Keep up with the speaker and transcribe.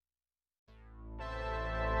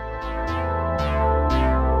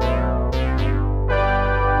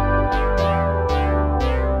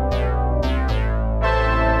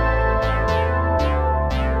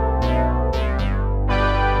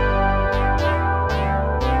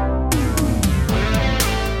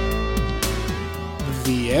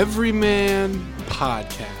Everyman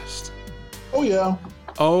Podcast. Oh, yeah.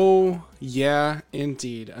 Oh, yeah,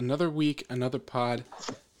 indeed. Another week, another pod.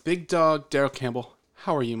 Big dog, Daryl Campbell.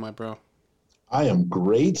 How are you, my bro? I am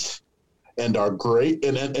great, and our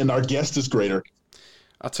guest is greater.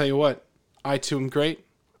 I'll tell you what, I too am great,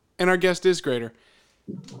 and our guest is greater.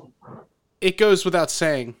 It goes without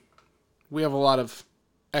saying, we have a lot of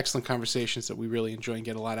excellent conversations that we really enjoy and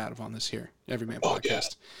get a lot out of on this here Everyman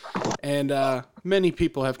Podcast. Yeah. And many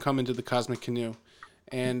people have come into the Cosmic Canoe.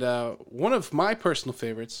 And one of my personal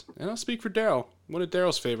favorites, and I'll speak for Daryl, one of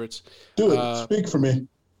Daryl's favorites. Do it. Speak for me.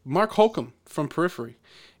 Mark Holcomb from Periphery.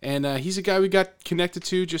 And he's a guy we got connected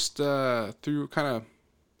to just through kind of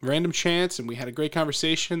random chance, and we had a great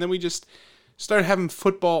conversation. And then we just started having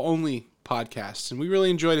football-only podcasts, and we really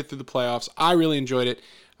enjoyed it through the playoffs. I really enjoyed it.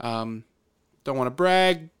 Don't want to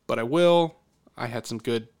brag, but I will. I had some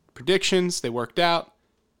good predictions. They worked out.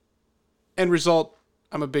 End result,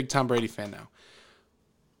 I'm a big Tom Brady fan now.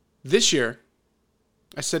 This year,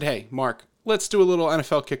 I said, hey, Mark, let's do a little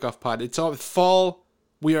NFL kickoff pod. It's all fall.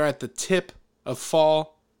 We are at the tip of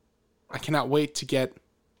fall. I cannot wait to get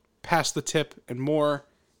past the tip and more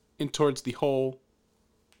in towards the whole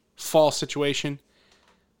fall situation.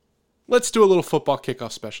 Let's do a little football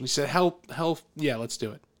kickoff special. He said, hell, yeah, let's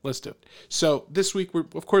do it. Let's do it. So this week, we're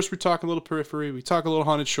talking a little Periphery. We talk a little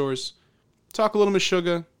Haunted Shores. Talk a little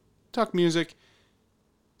Meshuggah. Talk music.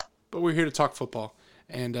 But we're here to talk football.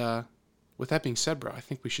 And with that being said, bro, I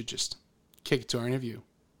think we should just kick it to our interview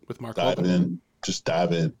with Mark Holcomb. Dive in. Just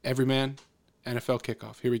dive in. Everyman NFL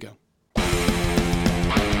Kickoff. Here we go.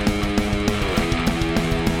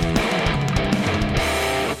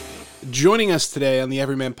 Joining us today on the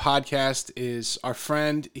Everyman Podcast is our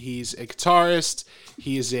friend. He's a guitarist.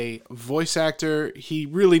 He is a voice actor. He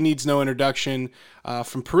really needs no introduction.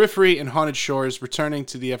 From Periphery and Haunted Shores, returning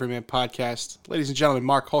to the Everyman Podcast. Ladies and gentlemen,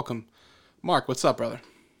 Mark Holcomb. Mark, what's up, brother?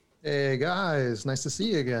 Hey, guys. Nice to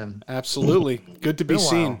see you again. Absolutely. Good to be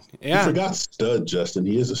seen. Yeah. You forgot stud, Justin.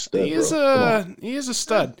 He is a stud, He is a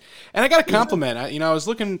stud. And I got a compliment. I was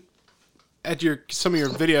looking at some of your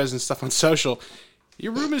videos and stuff on social.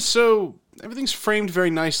 Your room is everything's framed very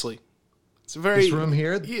nicely. It's a very this room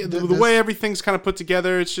here. Yeah, the way everything's kind of put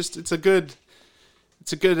together. It's a good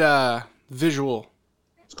visual.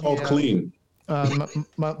 It's called clean.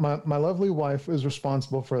 My lovely wife is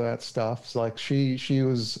responsible for that stuff. So like she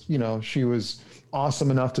was awesome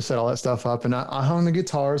enough to set all that stuff up, and I hung the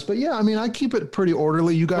guitars. But yeah, I mean, I keep it pretty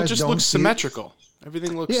orderly. You guys just looks symmetrical.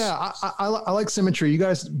 Everything looks. Yeah, I like symmetry. You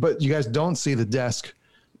guys don't see the desk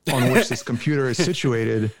on which this computer is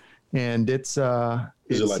situated, and is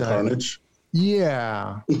it like Carnage?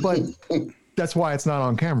 Yeah, but that's why it's not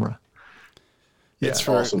on camera. Yeah, it's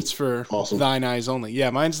for thine eyes only. Yeah,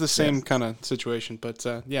 mine's the same kind of situation. But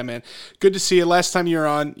yeah, man, good to see you. Last time you were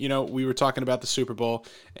on, we were talking about the Super Bowl,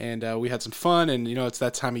 and we had some fun. And it's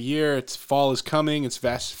that time of year. It's fall is coming. It's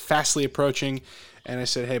fastly approaching. And I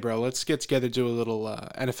said, hey, bro, let's get together, do a little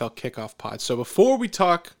NFL kickoff pod. So before we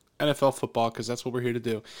talk NFL football, because that's what we're here to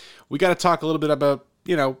do, we got to talk a little bit about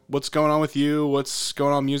what's going on with you, what's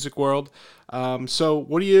going on in the music world. So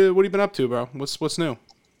what have you been up to, bro? What's new?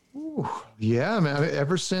 Ooh, yeah, man.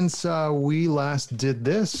 Ever since we last did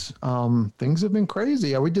this, things have been crazy.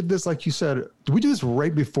 Yeah, we did this, like you said. Did we do this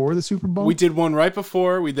right before the Super Bowl? We did one right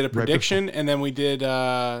before. We did a prediction, and then we did.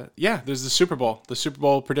 There's the Super Bowl. The Super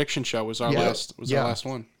Bowl prediction show was our last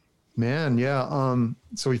one. Man, yeah.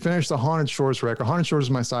 So we finished the Haunted Shores record. Haunted Shores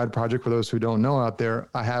is my side project. For those who don't know out there,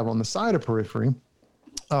 I have on the side of Periphery.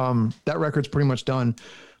 That record's pretty much done.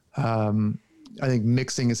 I think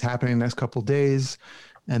mixing is happening the next couple of days.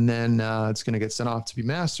 And then it's going to get sent off to be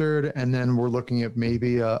mastered. And then we're looking at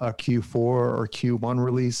maybe a Q4 or Q1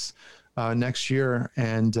 release next year.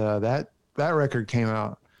 And that record came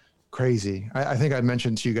out crazy. I think I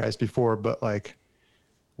mentioned to you guys before, but like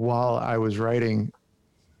while I was writing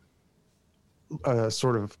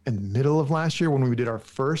sort of in the middle of last year when we did our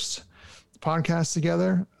first podcast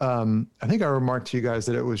together, I think I remarked to you guys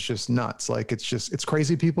that it was just nuts. Like it's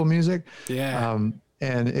crazy people music. Yeah.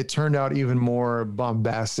 And it turned out even more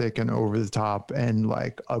bombastic and over the top and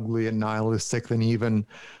like ugly and nihilistic than even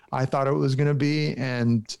I thought it was going to be.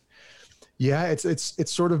 And yeah,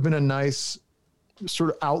 it's sort of been a nice sort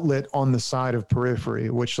of outlet on the side of Periphery,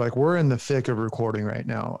 which like we're in the thick of recording right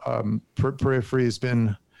now. Periphery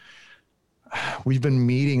we've been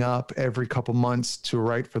meeting up every couple months to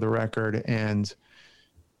write for the record, and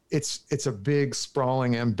it's a big,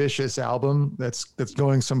 sprawling, ambitious album that's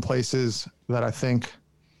going some places that I think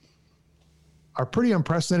are pretty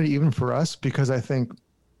unprecedented even for us, because I think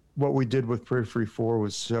what we did with Periphery 4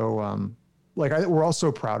 was so we're all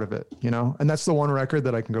so proud of it, and that's the one record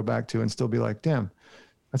that I can go back to and still be like, damn,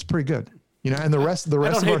 that's pretty good. And the rest of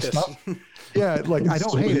our stuff, yeah, like I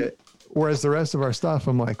don't hate it. Whereas the rest of our stuff,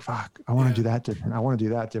 I'm like, fuck, I want to do that different. I want to do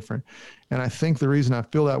that different. And I think the reason I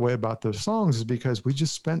feel that way about those songs is because we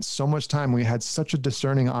just spent so much time. We had such a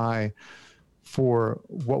discerning eye for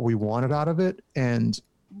what we wanted out of it. And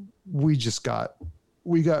we got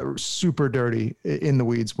super dirty in the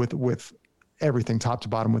weeds with everything top to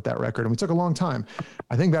bottom with that record. And we took a long time.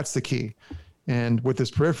 I think that's the key. And with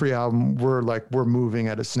this Periphery album, we're moving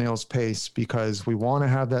at a snail's pace because we want to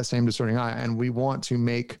have that same discerning eye, and we want to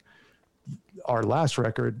make our last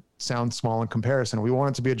record sound small in comparison. We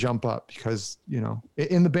want it to be a jump up because,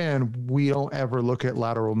 in the band, we don't ever look at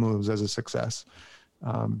lateral moves as a success.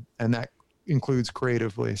 And that includes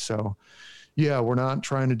creatively. So yeah, we're not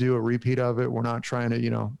trying to do a repeat of it. We're not trying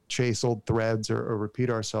to, chase old threads or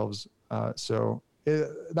repeat ourselves. That's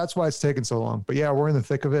why it's taken so long, but yeah, we're in the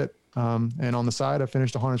thick of it. And on the side, I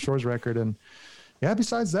finished a Haunted Shores record, and yeah,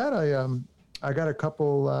 besides that, I got a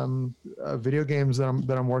couple video games that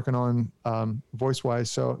I'm working on voice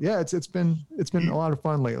wise. So yeah, it's been a lot of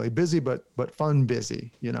fun lately. Busy, but fun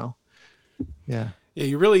busy. Yeah. Yeah,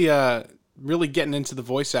 you're really getting into the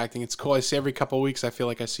voice acting. It's cool. I see every couple of weeks, I feel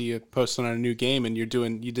like I see you posting on a new game, and you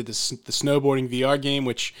did the snowboarding VR game,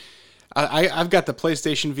 which I've got the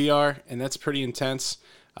PlayStation VR, and that's pretty intense.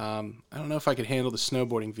 I don't know if I could handle the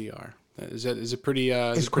snowboarding VR. Is it pretty?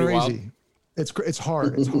 It's pretty crazy. Wild? It's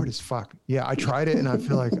hard. It's hard as fuck. Yeah, I tried it, and I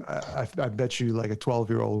feel like I bet you like a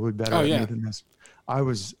 12-year-old would better at me than this. I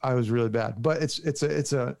was really bad, but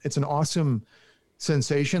it's an awesome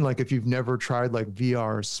sensation. Like if you've never tried like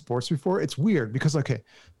VR sports before, it's weird because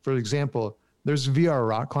for example, there's a VR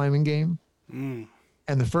rock climbing game, and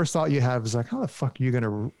the first thought you have is like, how the fuck are you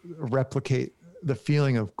gonna replicate the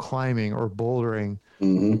feeling of climbing or bouldering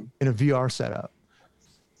in a VR setup?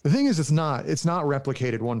 The thing is, it's not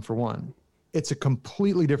replicated one for one. It's a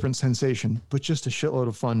completely different sensation, but just a shitload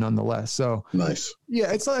of fun nonetheless. So nice.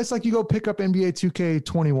 Yeah, it's like you go pick up NBA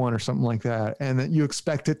 2K21 or something like that, and then you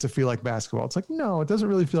expect it to feel like basketball. It's like, no, it doesn't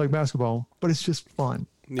really feel like basketball, but it's just fun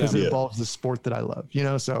because it involves the sport that I love.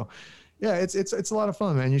 So yeah, it's a lot of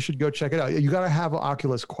fun, man. You should go check it out. You got to have an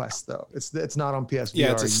Oculus Quest though. It's not on PSVR.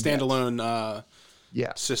 Yeah, it's a standalone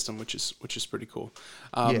system, which is pretty cool.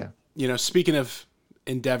 Speaking of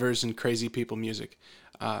endeavors and crazy people music,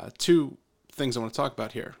 two things I want to talk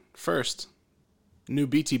about here. First, new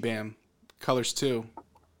BT Bam, Colors 2.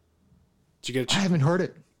 Did you get I haven't heard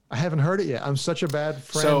it yet. I'm such a bad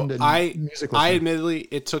friend. So and music listener. I admittedly,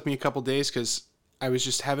 it took me a couple days because I was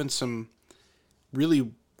just having some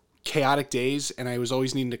really chaotic days, and I was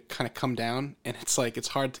always needing to kind of come down. And it's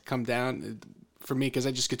hard to come down for me because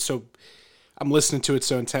I just get I'm listening to it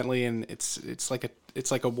so intently, and it's like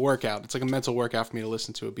a workout. It's like a mental workout for me to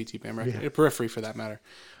listen to a BT Bam record, a Periphery for that matter.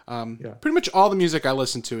 Pretty much all the music I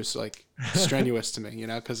listen to is like strenuous to me,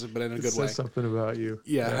 but in a good way. Says something about you.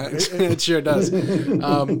 Yeah. It sure does.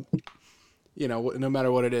 No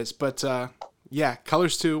matter what it is. But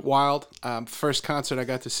Colors 2, wild. First concert I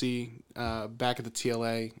got to see back at the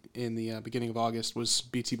TLA in the beginning of August was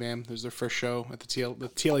BT Bam. It was their first show at the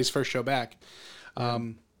TLA's first show back.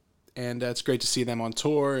 And it's great to see them on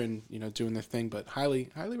tour and doing their thing. But highly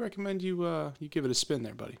recommend you give it a spin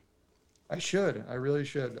there, buddy. I really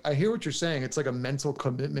should. I hear what you're saying. It's like a mental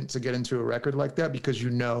commitment to get into a record like that because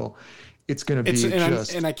it's going to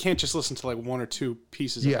be and I can't just listen to like one or two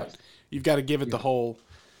pieces of it. You've got to give it the whole,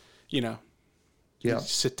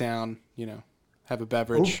 sit down, have a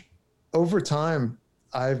beverage. Over time,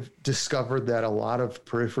 I've discovered that a lot of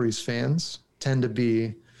Periphery's fans tend to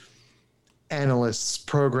be analysts,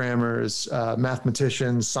 programmers,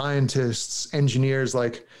 mathematicians, scientists, engineers.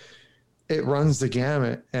 Like it runs the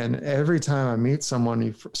gamut. And every time I meet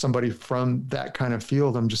somebody from that kind of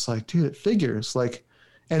field, I'm just like, dude, it figures. Like,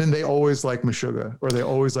 and then they always like Meshuggah, or they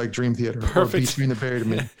always like Dream Theater, or Between the Buried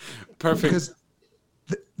and Me. Perfect. Because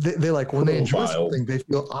they like when they enjoy something, they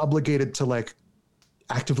feel obligated to like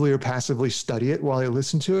actively or passively study it while they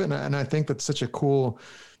listen to it. And I think that's such a cool,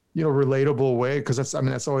 relatable way. Cause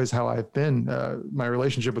that's always how I've been. My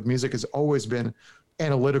relationship with music has always been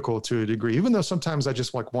analytical to a degree, even though sometimes I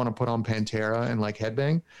just like want to put on Pantera and like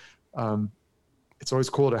headbang. It's always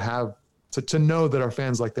cool to have, to know that our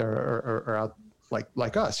fans like that are out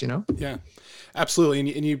like us, Yeah, absolutely.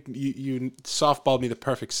 And you softballed me the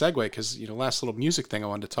perfect segue. Cause last little music thing I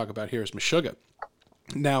wanted to talk about here is Meshuggah.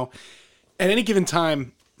 Now, at any given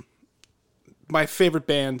time, my favorite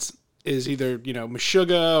bands is either,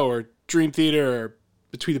 Meshuggah or Dream Theater or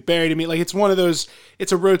Between the Buried and Me. Like it's one of those,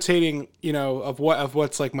 it's a rotating, of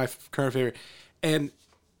what's like my current favorite. And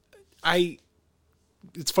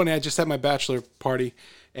it's funny. I just had my bachelor party,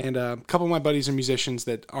 and a couple of my buddies are musicians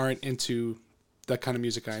that aren't into that kind of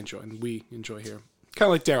music I enjoy, and we enjoy here. Kind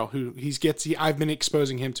of like Daryl, who I've been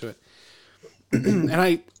exposing him to it. And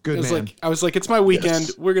I was like, it's my weekend.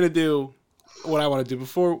 Yes. We're gonna do what I want to do.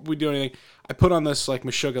 Before we do anything, I put on this like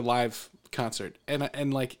Meshuggah live concert,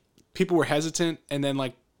 and like people were hesitant, and then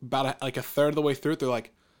like about a third of the way through it, they're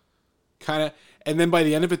like, kind of, and then by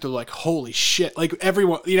the end of it, they're like, holy shit, like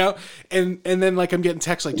everyone, you know, and then like I'm getting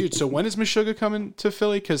texts like, dude, so when is Meshuggah coming to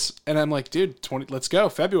Philly? And I'm like, dude, let's go,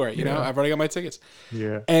 February, you know, I've already got my tickets.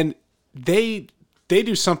 Yeah, and they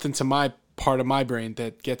do something to my part of my brain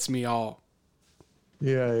that gets me all.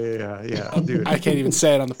 Yeah, dude. I can't even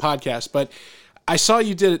say it on the podcast, but I saw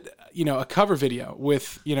you did, you know, a cover video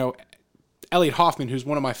with, you know, Elliot Hoffman, who's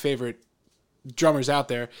one of my favorite drummers out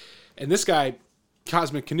there, and this guy,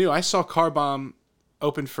 Cosmic Canoe. I saw Car Bomb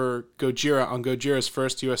open for Gojira on Gojira's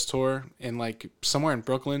first U.S. tour in like somewhere in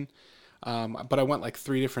Brooklyn, but I went like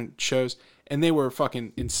 3 different shows, and they were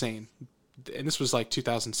fucking insane. And this was like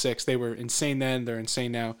 2006. They were insane then. They're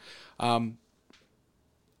insane now.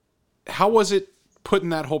 How was it putting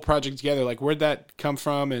that whole project together? Like, where'd that come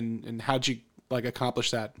from, and how'd you like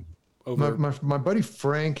accomplish that? Over my buddy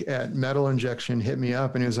Frank at Metal Injection hit me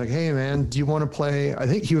up, and he was like, "Hey man, do you want to play?" I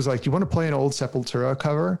think he was like, "Do you want to play an old Sepultura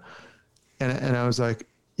cover?" And I was like,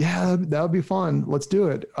 "Yeah, that would be fun. Let's do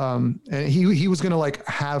it." And he was gonna like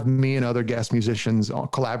have me and other guest musicians all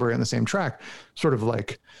collaborate on the same track, sort of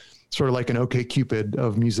like an OK Cupid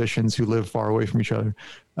of musicians who live far away from each other.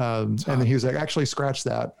 And then he was like, "Actually, scratch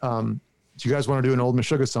that. Do you guys want to do an old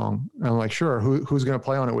Meshuggah song?" And I'm like, "Sure. Who's gonna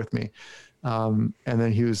play on it with me?" And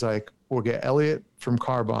then he was like, "We'll get Elliot from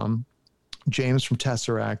Car Bomb, James from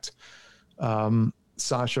Tesseract,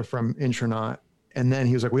 Sasha from Intronaut." And then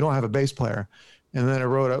he was like, "We don't have a bass player." And then I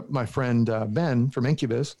wrote up my friend Ben from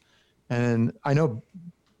Incubus. And I know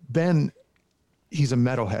Ben, he's a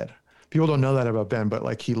metalhead. People don't know that about Ben, but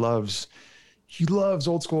like he loves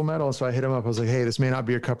old school metal. So I hit him up. I was like, "Hey, this may not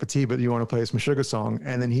be your cup of tea, but you want to play this Meshuggah song?"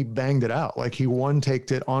 And then he banged it out. Like he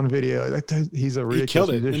one-taked it on video. Like he's a ridiculous He killed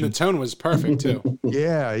it, musician. and the tone was perfect too.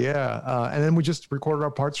 Yeah. And then we just recorded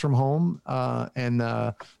our parts from home. And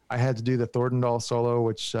I had to do the Thorndal solo,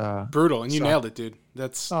 which brutal, and you nailed it, dude.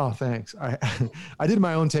 Oh, thanks. I did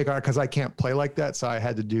my own take on it because I can't play like that, so I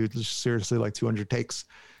had to do just seriously like 200 takes.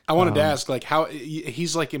 I wanted to ask, like, how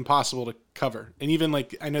he's like impossible to cover, and even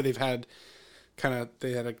like I know they had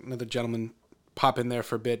another gentleman pop in there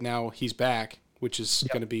for a bit. Now he's back, which is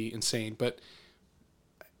going to be insane. But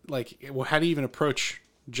like, well, how do you even approach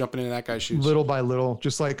jumping into that guy's shoes? Little by little,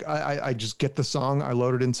 just like I just get the song, I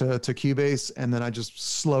load it into Cubase, and then I just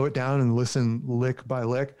slow it down and listen lick by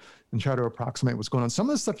lick and try to approximate what's going on. Some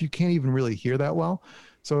of the stuff you can't even really hear that well,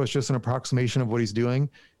 so it's just an approximation of what he's doing.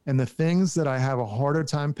 And the things that I have a harder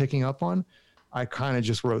time picking up on, I kind of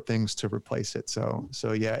just wrote things to replace it. So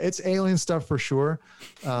yeah, it's alien stuff for sure.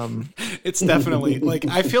 It's definitely like,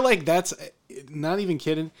 I feel like that's not even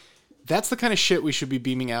kidding. That's the kind of shit we should be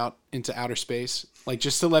beaming out into outer space. Like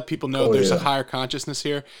just to let people know there's a higher consciousness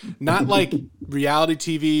here, not like reality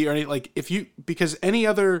TV or anything. Like because any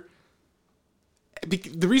other,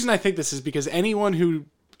 the reason I think this is because anyone who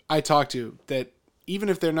I talk to that, even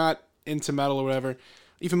if they're not into metal or whatever,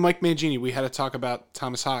 even Mike Mangini, we had to talk about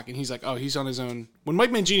Thomas Hawk, and he's like, "Oh, he's on his own." When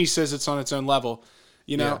Mike Mangini says it's on its own level,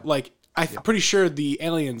 you know, like I'm pretty sure the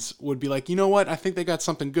aliens would be like, "You know what? I think they got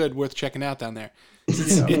something good worth checking out down there."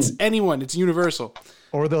 It's anyone. It's universal.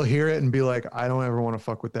 Or they'll hear it and be like, "I don't ever want to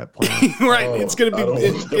fuck with that planet." Right? It's gonna be.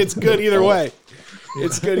 It's good either way.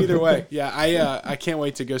 It's good either way. Yeah, I can't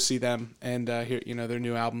wait to go see them and hear their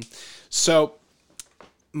new album. So,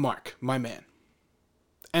 Mark, my man,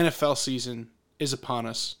 NFL season is upon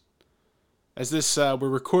us. As this we're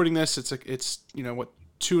recording this, it's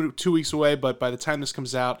 2 weeks away, but by the time this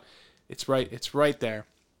comes out, it's right there.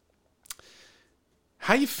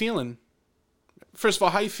 How you feeling? First of all,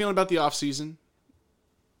 how you feeling about the offseason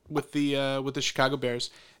with the Chicago Bears,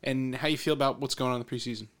 and how you feel about what's going on in the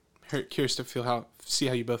preseason? Curious to see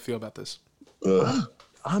how you both feel about this.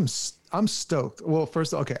 I'm stoked. Well,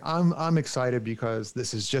 first, okay, I'm excited because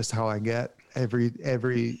this is just how I get every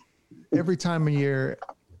time of year,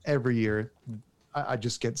 every year. I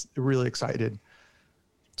just get really excited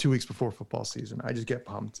 2 weeks before football season. I just get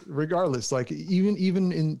pumped, regardless. Like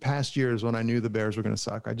even in past years when I knew the Bears were going to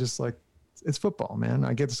suck, I just like, it's football, man.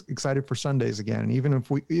 I get excited for Sundays again. And even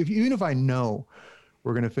if I know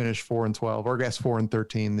we're going to finish 4-12, or I guess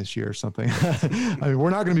 4-13 this year or something. I mean, we're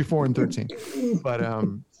not going to be 4-13, but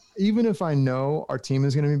even if I know our team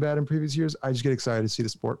is going to be bad in previous years, I just get excited to see the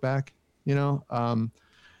sport back.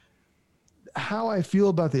 how I feel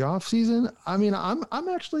about the offseason, I mean, I'm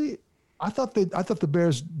actually, I thought the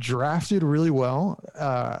Bears drafted really well.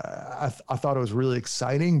 I thought it was really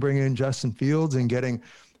exciting bringing in Justin Fields and getting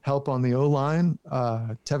help on the O-line.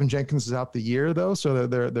 Tevin Jenkins is out the year though. So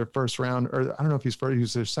their first round, or I don't know if he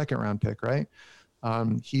was their second round pick, right?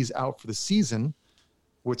 He's out for the season,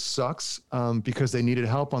 which sucks because they needed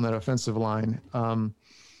help on that offensive line.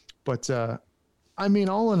 But I mean,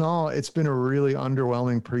 all in all, it's been a really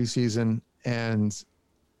underwhelming preseason, and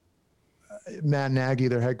Matt Nagy,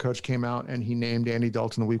 their head coach, came out and he named Andy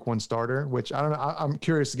Dalton the week 1 starter, which I don't know. I'm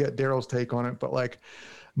curious to get Daryl's take on it, but like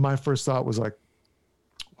my first thought was like,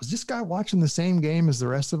 was this guy watching the same game as the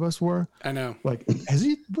rest of us were? I know. Like, was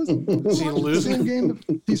he watching the same game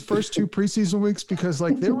these first 2 preseason weeks? Because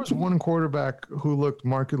like there was one quarterback who looked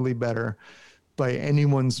markedly better by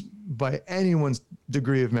anyone's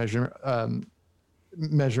degree of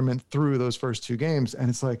measurement through those first 2 games. And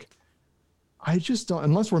it's like, I just don't,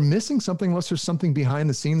 unless we're missing something, unless there's something behind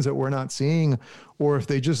the scenes that we're not seeing, or if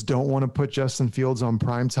they just don't want to put Justin Fields on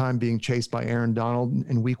primetime being chased by Aaron Donald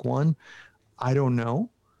in week 1, I don't know.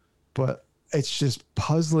 But it's just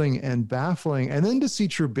puzzling and baffling. And then to see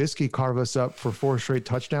Trubisky carve us up for 4 straight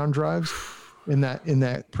touchdown drives in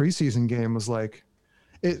that preseason game was like,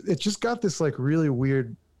 it just got this like really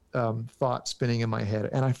weird thought spinning in my head.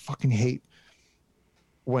 And I fucking hate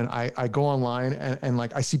when I go online and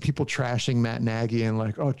like I see people trashing Matt Nagy and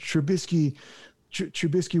like, oh, Trubisky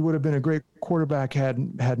would have been a great quarterback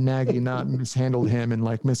had Nagy not mishandled him and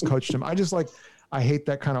like miscoached him. I hate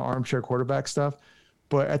that kind of armchair quarterback stuff.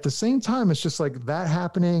 But at the same time, it's just like that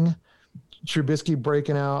happening, Trubisky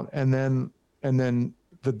breaking out, and then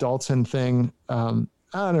the Dalton thing. I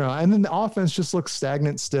don't know. And then the offense just looks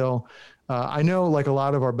stagnant still. I know like a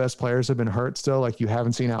lot of our best players have been hurt still. Like you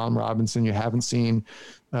haven't seen Allen Robinson, you haven't seen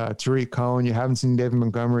Tariq Cohen, you haven't seen David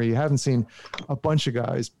Montgomery, you haven't seen a bunch of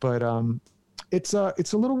guys. But it's a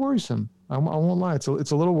little worrisome. I won't lie. It's a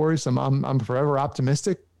little worrisome. I'm forever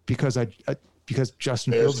optimistic because because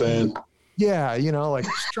Justin Fields. Yeah, you know, like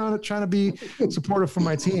just trying to be supportive for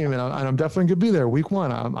my team, and I'm definitely gonna be there week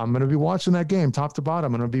 1. I'm gonna be watching that game top to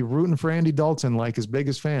bottom. I'm gonna be rooting for Andy Dalton like his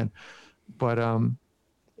biggest fan. But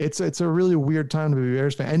it's a really weird time to be a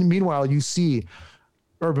Bears fan. And meanwhile, you see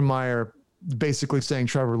Urban Meyer basically saying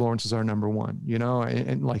Trevor Lawrence is our number 1. You know,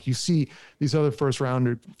 and like you see these other first round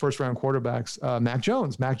quarterbacks. Mac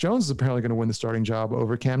Jones is apparently going to win the starting job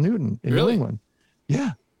over Cam Newton in New England.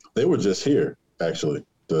 Yeah, they were just here actually.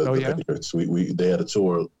 The Patriots. They had a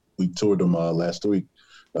tour. We toured them last week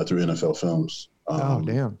through NFL Films.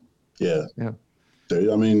 Damn. Yeah.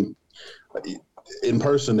 I mean, in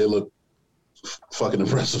person they look fucking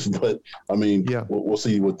impressive, but I mean, we'll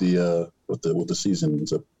see what the season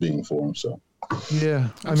ends up being for them. So. Yeah,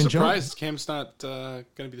 I'm surprised Cam's not going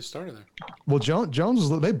to be the starter there. Well, Jones,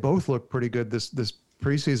 they both look pretty good this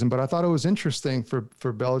preseason, but I thought it was interesting for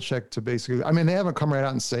Belichick to basically, I mean, they haven't come right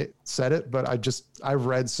out and said it, but I've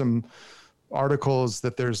read some articles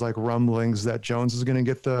that there's like rumblings that Jones is going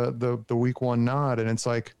to get the week 1 nod. And it's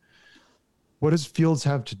like, what does Fields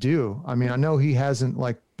have to do? I mean, I know he hasn't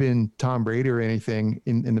like been Tom Brady or anything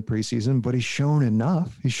in the preseason, but he's shown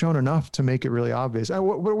enough. He's shown enough to make it really obvious.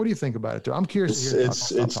 What do you think about it, too? I'm curious to hear.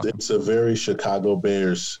 It's a very Chicago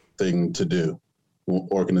Bears thing to do.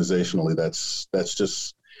 Organizationally, that's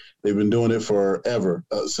just, they've been doing it forever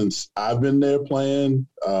since I've been there playing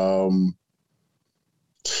to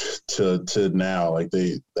now. Like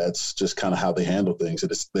that's just kind of how they handle things.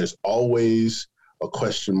 There's always a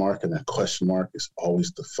question mark, and that question mark is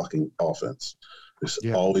always the fucking offense. There's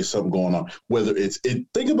always something going on. Whether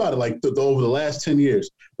think about it, like over the last 10 years,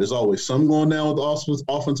 there's always something going down with the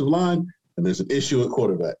offensive line, and there's an issue at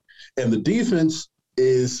quarterback, and the defense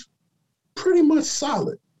is pretty much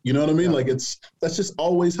solid. You know what I mean? Like that's just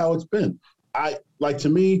always how it's been. To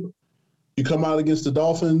me, you come out against the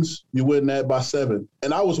Dolphins, you win that by 7.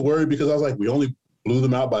 And I was worried because I was like, we only blew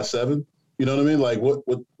them out by 7. You know what I mean? Like what,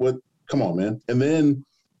 come on, man. And then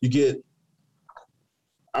you get,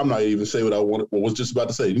 I'm not even saying what I was just about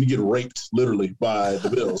to say. You get raped literally by the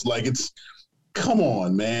Bills. Like come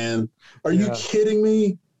on, man. Are you kidding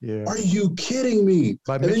me? Yeah. Are you kidding me?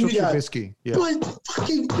 By Mitchell Trubisky. But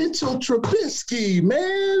fucking Mitchell Trubisky,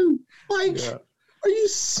 man. Like, are you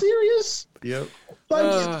serious? Yep.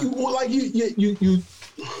 You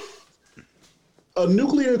a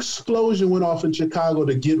nuclear explosion went off in Chicago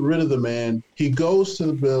to get rid of the man. He goes to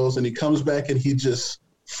the Bills and he comes back and he just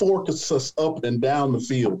forks us up and down the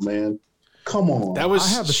field, man. Come on. That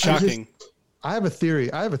was shocking. I have a theory,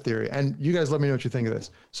 and you guys let me know what you think of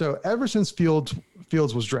this. So ever since Fields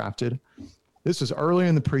was drafted, this was early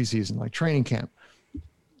in the preseason, like training camp,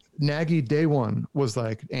 Nagy day one was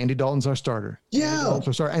like, Andy Dalton's our starter. Yeah.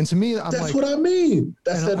 Our starter. And to me, I'm that's like, what I mean.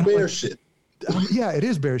 That's that bear shit. Yeah, it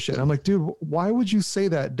is bear shit. I'm like, dude, why would you say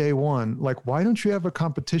that day one? Like, why don't you have a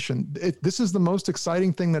competition? This is the most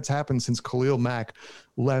exciting thing that's happened since Khalil Mack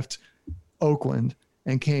left Oakland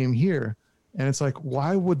and came here. And it's like,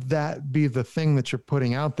 why would that be the thing that you're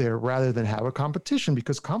putting out there rather than have a competition?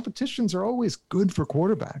 Because competitions are always good for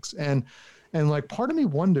quarterbacks. And like, part of me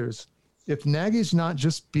wonders if Nagy's not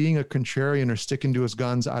just being a contrarian or sticking to his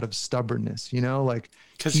guns out of stubbornness, like,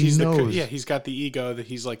 because he's he's got the ego that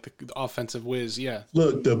he's like the offensive whiz. Yeah.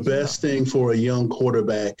 Look, the best thing for a young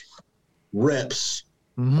quarterback, reps,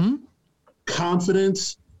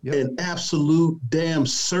 confidence, and absolute damn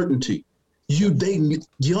certainty.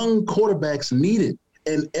 Young quarterbacks need it.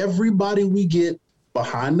 And everybody we get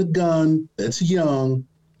behind the gun that's young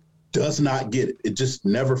does not get it. It just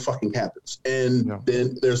never fucking happens. And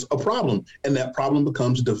then there's a problem. And that problem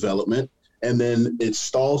becomes development. And then it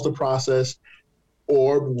stalls the process.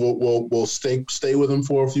 Or we'll stay with him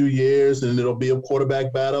for a few years, and it'll be a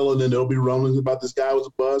quarterback battle, and then there'll be rumblings about this guy was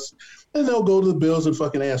a bust, and they'll go to the Bills and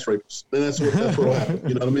fucking ass rapers. And that's what'll happen.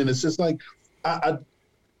 You know what I mean? It's just like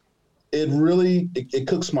it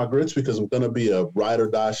cooks my grits because I'm gonna be a ride or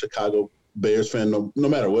die Chicago Bears fan no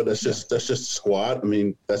matter what. That's just the squad. I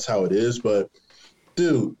mean, that's how it is. But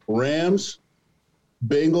dude, Rams,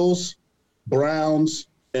 Bengals, Browns,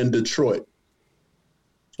 and Detroit.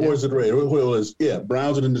 Or is it Raiders? Yeah,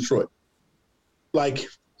 Browns and in Detroit. Like,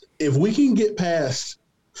 if we can get past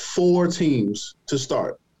 4 teams to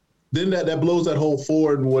start, then that blows that whole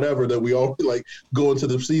 4 and whatever that we all like go into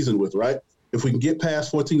the season with, right? If we can get past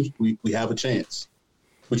 4 teams, we have a chance.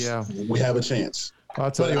 We have a chance. I'll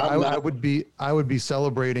tell you, I would be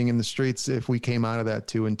celebrating in the streets if we came out of that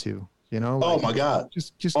 2-2. Oh my God!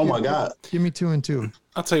 Just my God! Give me 2-2.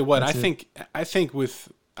 I'll tell you what. I think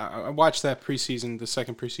with. I watched that preseason, the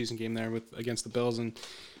second preseason game there against the Bills, and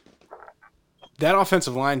that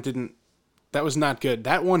offensive line that was not good.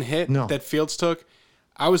 That one hit that Fields took,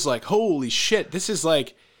 I was like, holy shit,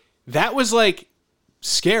 that was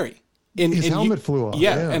scary. His helmet flew off.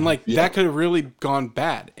 Yeah, and that could have really gone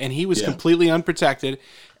bad. And he was completely unprotected.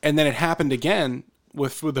 And then it happened again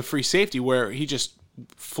with the free safety where he just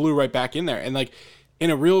flew right back in there. And in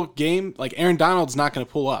a real game, Aaron Donald's not going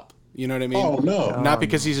to pull up. You know what I mean? Oh, no. Not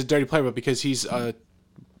because he's a dirty player, but because he's a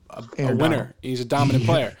winner. He's a dominant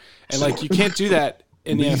player. And, you can't do that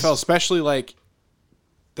in the NFL, especially,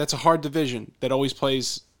 that's a hard division that always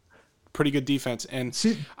plays pretty good defense. And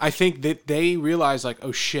I think that they realize,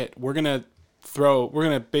 oh, shit, we're going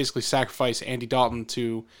to basically sacrifice Andy Dalton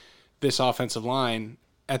to this offensive line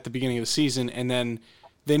at the beginning of the season. And then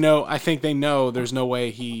I think they know there's no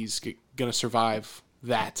way he's going to survive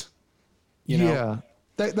that. You know? Yeah.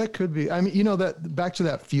 That could be. I mean, that back to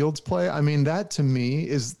that Fields play. I mean, that to me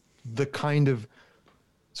is the kind of.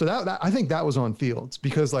 So that I think that was on Fields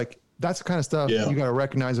because that's the kind of stuff you got to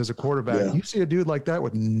recognize as a quarterback. Yeah. You see a dude like that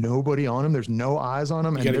with nobody on him, there's no eyes on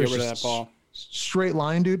him, you got to get rid of that ball. Straight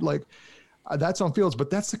line, dude. That's on Fields,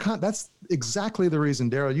 but that's exactly the reason,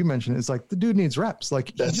 Daryl, you mentioned it's the dude needs reps. He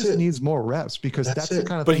just needs more reps because that's the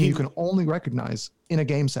kind of thing you can only recognize in a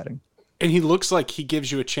game setting. And he looks like he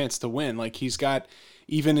gives you a chance to win. He's got.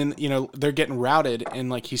 Even in, they're getting routed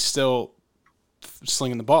and he's still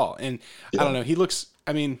slinging the ball. And I don't know. He looks,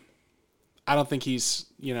 I don't think he's,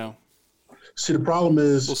 See, the problem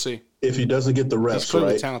is, we'll see if he doesn't get the reps, he's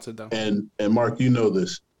clearly right? Talented though. And Mark,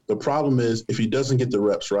 this. The problem is if he doesn't get the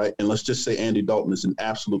reps, right? And let's just say Andy Dalton is an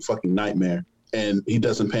absolute fucking nightmare and he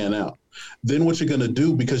doesn't pan out. Then what you're going to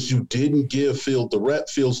do, because you didn't give Fields the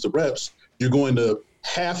reps, you're going to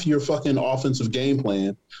half your fucking offensive game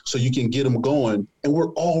plan so you can get them going. And we're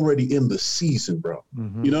already in the season, bro.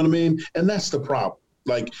 Mm-hmm. You know what I mean? And that's the problem.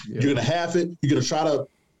 You're going to half it. You're going to try to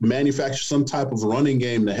manufacture some type of running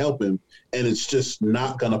game to help him. And it's just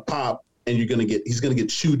not going to pop. And he's going to get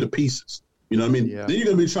chewed to pieces. You know what I mean? Yeah. Then you're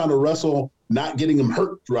going to be trying to wrestle, not getting him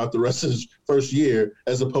hurt throughout the rest of his first year,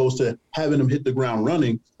 as opposed to having him hit the ground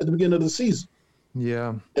running at the beginning of the season.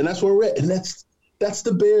 Yeah. And that's where we're at. And that's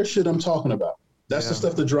the bear shit I'm talking about. That's the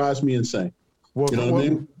stuff that drives me insane. You know what I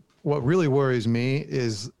mean? What really worries me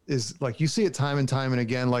is you see it time and time and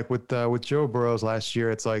again, with Joe Burrows last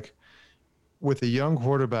year. It's with a young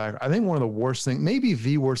quarterback, I think one of the worst things, maybe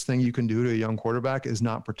the worst thing you can do to a young quarterback is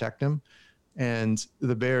not protect him. And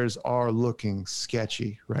the Bears are looking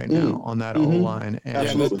sketchy right now on that O-line. And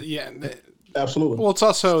absolutely. Absolutely. Well, it's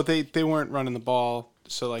also they weren't running the ball,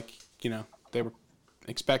 so they were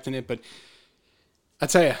expecting it, but I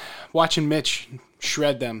tell you, watching Mitch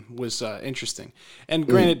shred them was interesting. And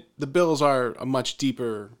granted, the Bills are a much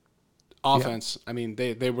deeper offense. I mean,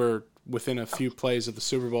 they were within a few plays of the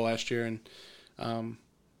Super Bowl last year, and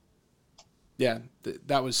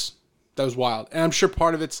that was wild. And I'm sure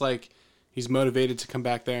part of it's like he's motivated to come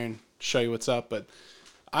back there and show you what's up. But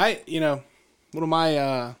one of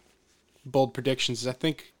my bold predictions is I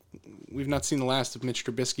think we've not seen the last of Mitch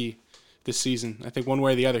Trubisky this season. I think one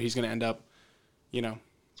way or the other he's going to end up,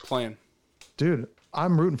 playing. Dude,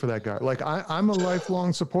 I'm rooting for that guy. Like I'm a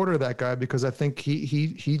lifelong supporter of that guy because I think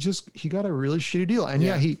he got a really shitty deal. And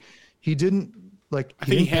he didn't like. I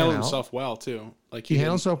think he handled himself well too. Like he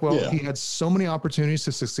handled himself well. Yeah. He had so many opportunities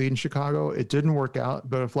to succeed in Chicago. It didn't work out.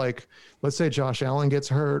 But if let's say Josh Allen gets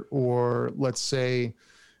hurt, or let's say,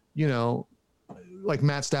 like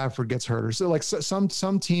Matt Stafford gets hurt, or so like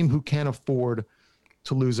some team who can't afford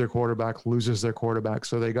to lose their quarterback loses their quarterback,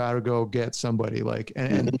 so they got to go get somebody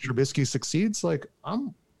and Trubisky succeeds. Like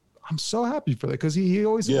I'm so happy for that because he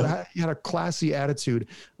always he had a classy attitude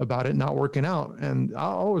about it not working out, and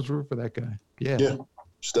I'll always root for that guy. Yeah,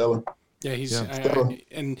 stellar. Yeah,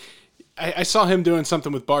 I saw him doing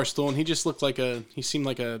something with Barstool, and he just looked like he seemed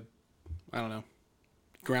like a, I don't know,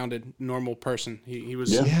 grounded, normal person. He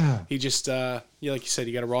was, he just, like you said,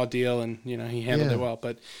 he got a raw deal, and, he handled it well.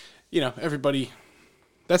 But, everybody,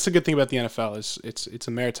 that's the good thing about the NFL is it's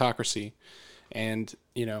a meritocracy, and,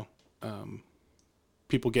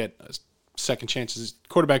 people get second chances.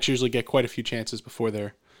 Quarterbacks usually get quite a few chances before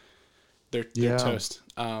they're toast.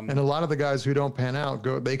 And a lot of the guys who don't pan out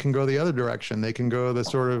they can go the other direction. They can go the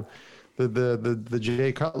sort of the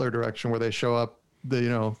Jay Cutler direction where they show up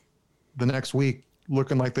the next week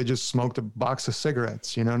looking like they just smoked a box of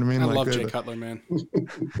cigarettes. You know what I mean? I love Jay Cutler, man.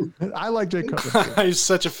 I like Jay Cutler. I was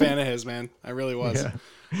such a fan of his, man. I really was.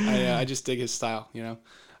 Yeah. I just dig his style,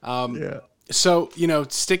 So,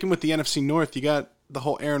 sticking with the NFC North, you got the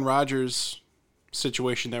whole Aaron Rodgers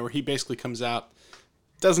situation there where he basically comes out,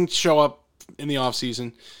 doesn't show up in the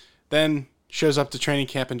offseason, then shows up to training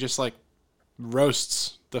camp and just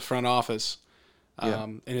roasts the front office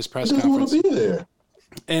in his press conference. Want to be there.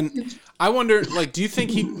 And I wonder, do you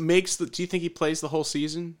think he plays the whole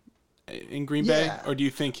season in Green Bay, or do you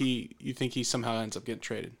think he somehow ends up getting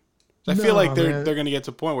traded? I feel like they're going to get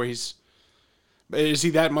to a point where is he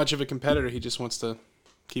that much of a competitor? He just wants to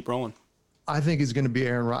keep rolling. I think he's going to be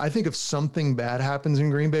Aaron Rodgers. I think if something bad happens in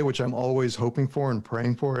Green Bay, which I'm always hoping for and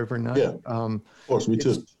praying for every night. Yeah, of course, me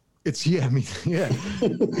too. Yeah.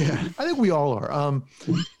 I think we all are.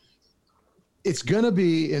 It's going to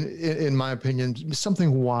be, in my opinion,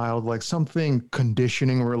 something wild, like something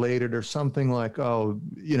conditioning related, or something like,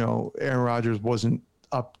 Aaron Rodgers wasn't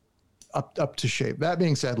up to shape. That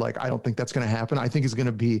being said, I don't think that's going to happen. I think it's going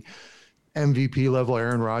to be MVP level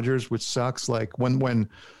Aaron Rodgers, which sucks. Like when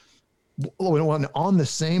on the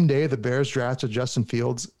same day the Bears drafted Justin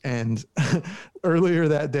Fields, and earlier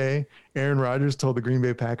that day Aaron Rodgers told the Green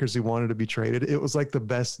Bay Packers he wanted to be traded. It was like the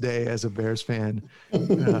best day as a Bears fan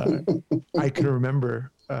I can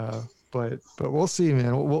remember. But we'll see,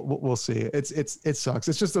 man. We'll see. It sucks.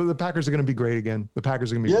 It's just the Packers are going to be great again. The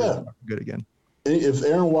Packers are going to be good again. If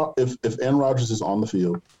Aaron Rodgers is on the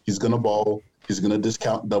field, he's going to ball. He's going to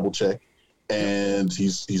discount, double check, and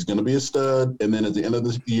he's going to be a stud. And then at the end of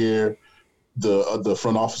the year, the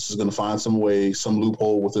front office is going to find some way, some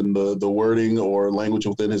loophole within the wording or language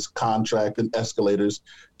within his contract and escalators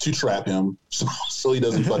to trap him so he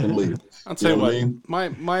doesn't fucking leave. I'll tell you what, I mean?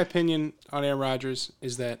 my opinion on Aaron Rodgers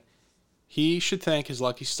is that he should thank his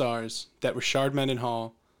lucky stars that Rashard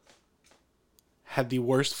Mendenhall had the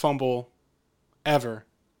worst fumble ever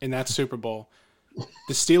in that Super Bowl.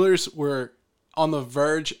 The Steelers were on the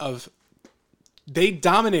verge of, they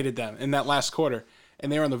dominated them in that last quarter,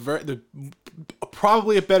 and they were on the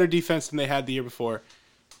probably a better defense than they had the year before.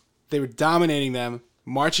 They were dominating them,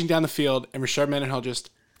 marching down the field, and Rashard Mendenhall just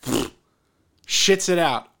shits it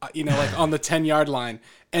out, on the 10-yard line,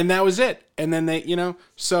 and that was it. And then they,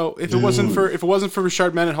 so if it wasn't for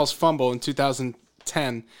Rashard Mendenhall's fumble in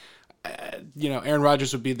 2010, Aaron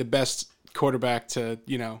Rodgers would be the best quarterback to,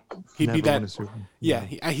 he'd Never be that.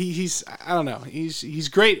 He's I don't know. He's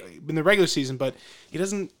great in the regular season, but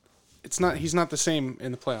he's not the same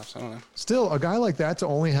in the playoffs. I don't know. Still, a guy like that to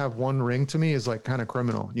only have one ring to me is kind of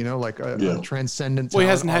criminal, a transcendent. Well, he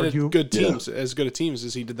hasn't had good teams, as good a teams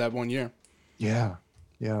as he did that one year. Yeah.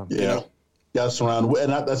 That's around,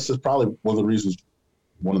 and that's just probably one of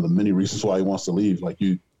the many reasons why he wants to leave.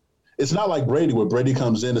 It's not like Brady, where Brady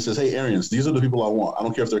comes in and says, "Hey, Arians, these are the people I want. I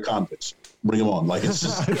don't care if they're convicts. Bring them on." It's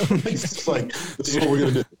just, this is what we're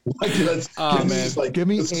gonna do. Give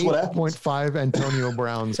me 8.5 Antonio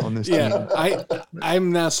Browns on this team.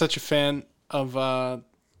 I'm now such a fan of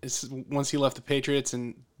once he left the Patriots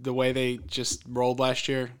and the way they just rolled last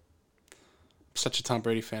year. such a Tom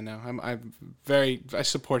Brady fan now. I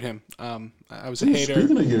support him. I was a hater.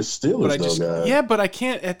 Speaking of your Steelers, guy. But I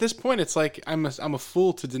can't at this point. It's like I'm a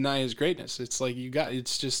fool to deny his greatness. It's like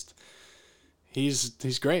it's just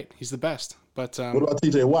he's great. He's the best. But what about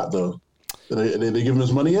TJ Watt though? Did they give him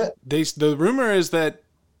his money yet? The rumor is that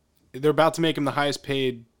they're about to make him the highest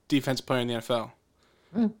paid defense player in the NFL.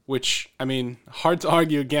 Which, I mean, hard to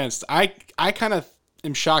argue against. I kind of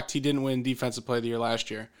am shocked he didn't win Defensive Player of the Year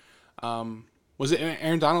last year. Was it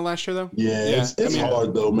Aaron Donald last year, though? Yeah, it's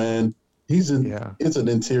hard, though, man. It's an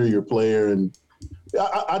interior player, and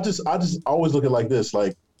I just always look at it like this.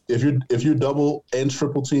 Like, if you're double and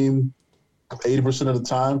triple team 80% of the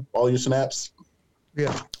time, all your snaps,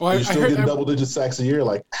 well, you're still getting double-digit sacks a year.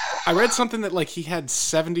 Like, I read something that, like, he had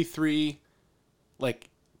 73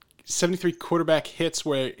 quarterback hits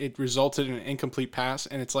where it resulted in an incomplete pass,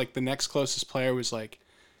 and it's like the next closest player was like,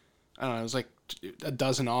 I don't know, it was like a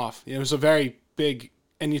dozen off. It was a very big,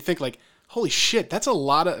 and you think like, holy shit, that's a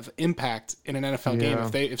lot of impact in an NFL game.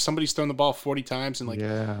 If somebody's thrown the ball 40 times and like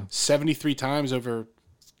 73 times over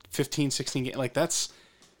 15, 16 games, like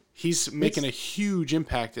he's making a huge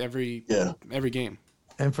impact every game.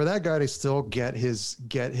 And for that guy to still get his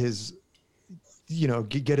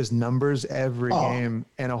numbers every game,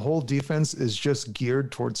 and a whole defense is just geared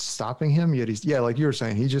towards stopping him. Yet he's like you were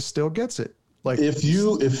saying, he just still gets it. Like if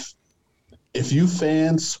you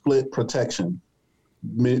fan split protection,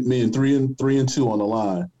 meaning 3 and 2 on the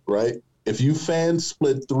line, right? If you fan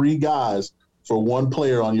split 3 guys for one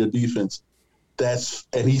player on your defense,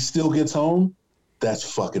 and he still gets home, that's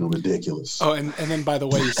fucking ridiculous. Oh, and then by the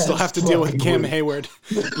way, you still have to deal with Cam Hayward,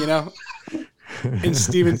 and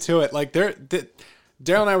Steven Tuitt. Like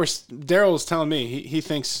Daryl was telling me he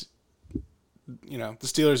thinks, the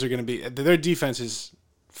Steelers are going to be, their defense is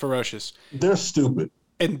ferocious. They're stupid.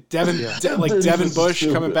 And Devin Bush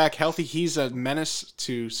coming back healthy, he's a menace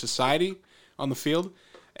to society on the field.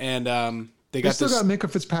 And they still got Minka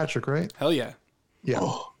Fitzpatrick, right? Hell yeah. Yeah.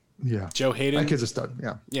 Oh. Yeah. Joe Hayden. That kid's a stud.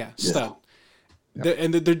 Yeah. Yeah, stud. Yeah.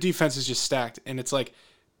 And their defense is just stacked. And it's like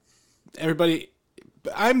everybody,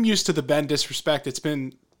 I'm used to the Ben disrespect. It's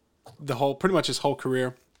been pretty much his whole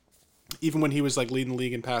career, even when he was like leading the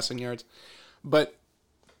league in passing yards. But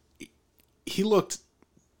he looked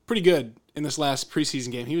pretty good in this last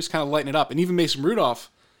preseason game. He was kind of lighting it up. And even Mason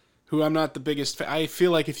Rudolph, who I'm not the biggest fan, I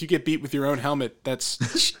feel like if you get beat with your own helmet,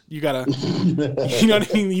 that's, you gotta, you know what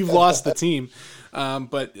I mean? You've lost the team.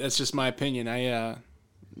 But that's just my opinion. I'm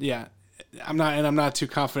not too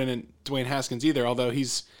confident in Dwayne Haskins either, although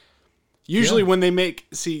he's usually when they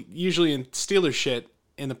usually in Steelers shit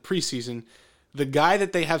in the preseason, the guy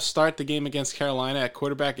that they have start the game against Carolina at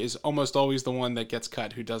quarterback is almost always the one that gets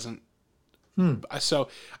cut, who doesn't. So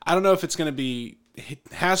I don't know if it's going to be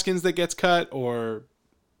Haskins that gets cut or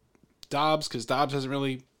Dobbs, because Dobbs hasn't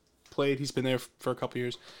really played. He's been there for a couple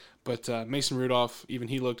years. But Mason Rudolph, even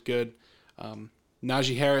he looked good.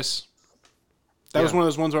 Najee Harris, that was one of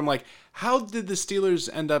those ones where I'm like, how did the Steelers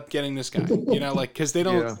end up getting this guy? Because they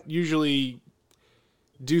don't usually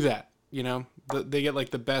do that. They get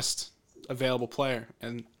like the best available player,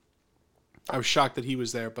 and I was shocked that he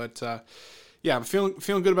was there. But I'm feeling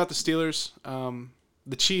good about the Steelers.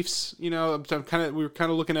 The Chiefs, we were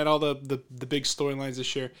kind of looking at all the big storylines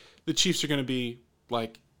this year. The Chiefs are going to be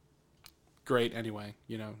like great anyway.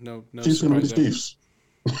 No Chiefs surprise there. Chiefs.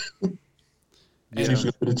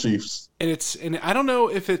 The Chiefs. And I don't know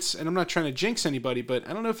if it's, and I'm not trying to jinx anybody, but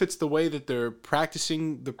I don't know if it's the way that they're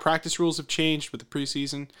practicing. The practice rules have changed with the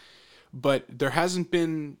preseason, but there hasn't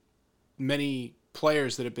been many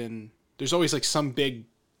players that have been. There's always like some big,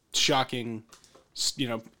 shocking,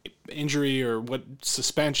 injury or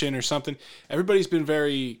suspension or something. Everybody's been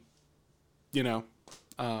very, it's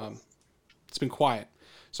been quiet.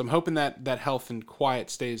 So I'm hoping that health and quiet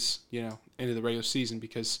stays, into the regular season,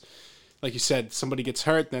 because like you said, somebody gets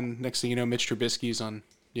hurt, then next thing you know, Mitch Trubisky's on,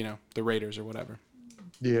 the Raiders or whatever.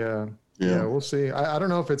 Yeah, we'll see. I don't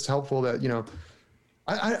know if it's helpful that,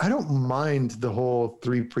 I don't mind the whole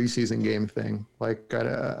 3 preseason game thing. Like,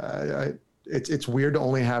 it's weird to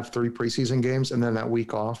only have 3 preseason games and then that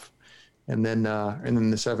week off, and then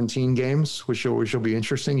the 17 games, which will be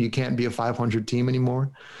interesting. You can't be a 500 team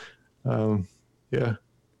anymore. Yeah.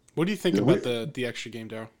 What do you think about the extra game,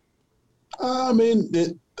 Daryl? I mean,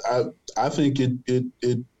 I think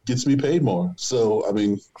it gets me paid more. So I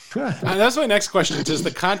mean, that's my next question. Does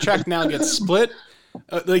the contract now get split?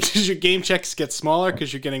 Does your game checks get smaller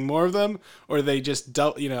because you're getting more of them, or they just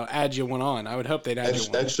add you one on? I would hope they'd add you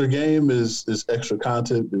one. Extra game is extra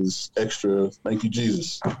content is extra. Thank you,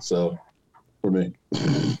 Jesus. So for me,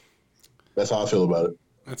 that's how I feel about it.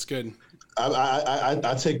 That's good. I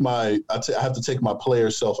have to take my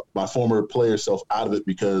former player self out of it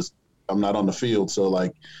because I'm not on the field. So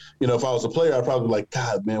like, you know, if I was a player, I'd probably be like,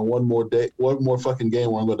 God, man, one more fucking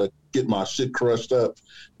game where I'm going to get my shit crushed up.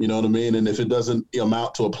 You know what I mean? And if it doesn't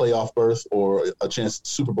amount to a playoff berth or a chance at the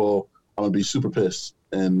Super Bowl, I'm going to be super pissed.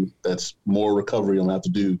 And that's more recovery I'm going to have to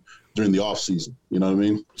do during the off season. You know what I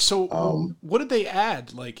mean? So what did they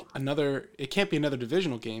add? Like it can't be another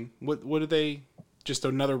divisional game. What did they, just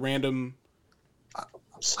another random? I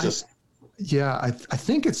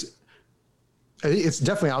think it's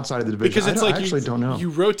definitely outside of the division. Because it's I actually don't know. You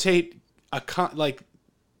rotate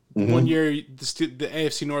one year the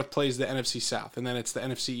AFC North plays the NFC South, and then it's the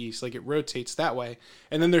NFC East. Like it rotates that way,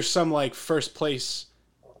 and then there's some like first place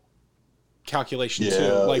calculation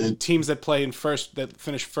too. Like teams that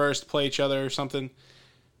finish first play each other or something.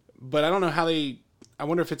 But I don't know how they. I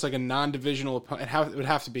wonder if it's like a non-divisional opponent. How it would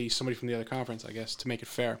have to be somebody from the other conference, I guess, to make it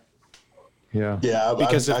fair. Yeah.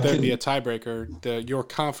 Because if there'd be a tiebreaker, your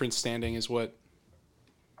conference standing is what.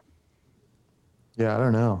 Yeah, I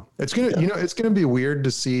don't know. It's gonna be weird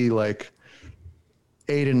to see like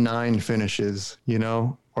 8 and 9 finishes, you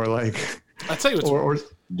know, or like I'll tell you what's or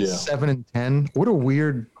 7 and 10. What a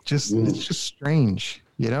weird, it's just strange,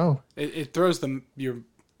 you know. It throws your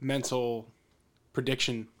mental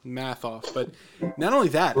prediction math off, but not only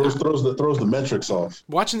that, throws the metrics off.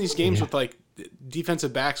 Watching these games with like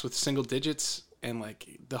defensive backs with single digits and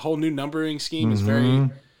like the whole new numbering scheme is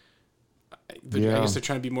very. I guess they're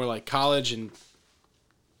trying to be more like college, and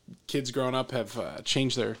kids growing up have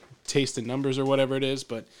changed their taste in numbers or whatever it is.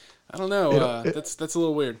 But I don't know. That's a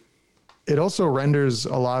little weird. It also renders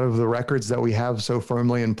a lot of the records that we have so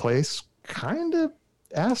firmly in place kind of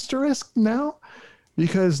asterisk now,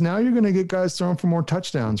 because now you're going to get guys throwing for more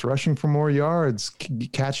touchdowns, rushing for more yards,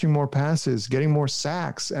 catching more passes, getting more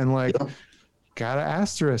sacks, and like got to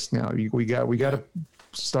asterisk now. We got to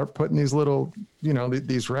start putting these little, you know,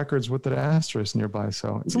 these records with the asterisk nearby.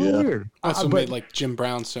 So it's a little weird. Also made like Jim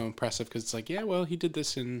Brown so impressive because it's like, well, he did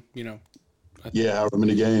this in, you know, however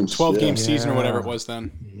many games, 12-game season or whatever it was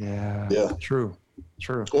then. Yeah. True.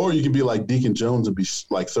 Or you could be like Deacon Jones and be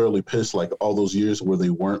like thoroughly pissed, like all those years where they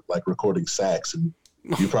weren't like recording sacks, and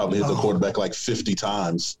you probably hit the quarterback like 50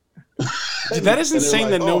 times. Dude, that is insane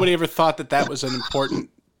that nobody ever thought that was an important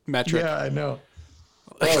metric. Yeah, I know.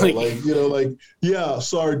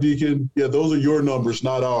 Sorry, Deacon. Yeah, those are your numbers,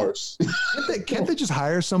 not ours. Can't they just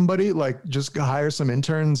hire somebody, like just hire some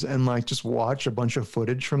interns and like just watch a bunch of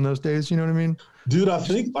footage from those days? You know what I mean? Dude, I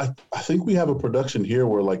think we have a production here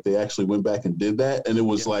where like they actually went back and did that, and it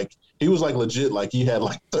was like he was like legit, like he had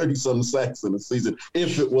like 30-some sacks in the season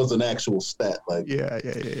if it was an actual stat. Like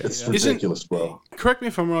it's ridiculous, bro. Correct me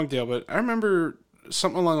if I'm wrong, Dale, but I remember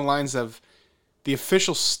something along the lines of the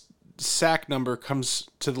official sack number comes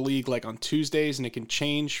to the league like on Tuesdays, and it can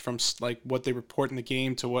change from like what they report in the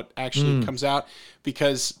game to what actually comes out,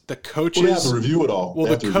 because the coaches they have to review it all.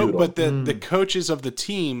 The coaches of the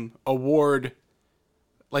team award,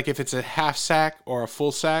 like if it's a half sack or a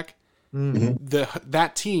full sack,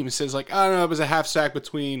 that team says like, oh no, it was a half sack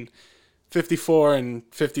between 54 and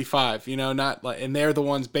 55, you know, not like, and they're the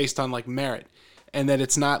ones based on like merit, and that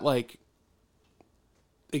it's not like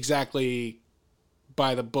exactly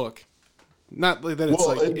by the book. Not like that.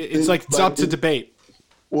 It's it's up to debate.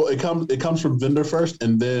 Well, it comes from vendor first,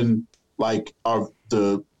 and then like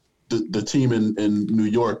the team in New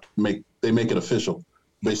York make it official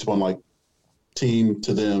based upon like team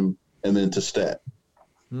to them and then to stat.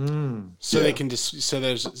 They can just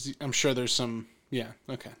I'm sure there's some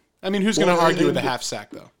okay. I mean, who's going to argue with a half sack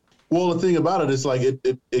though? Well, the thing about it is like it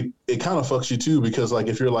kind of fucks you too, because like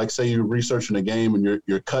if you're like, say you're researching a game and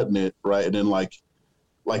you're cutting it right, and then like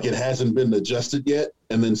it hasn't been adjusted yet,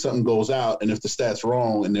 and then something goes out, and if the stat's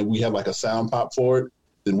wrong, and then we have like a sound pop for it,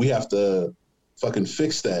 then we have to fucking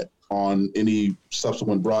fix that on any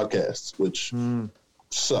subsequent broadcasts, which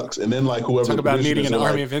sucks. And then like whoever talk about needing an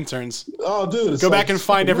army of interns. Oh, dude, go back and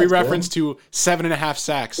find every reference to 7.5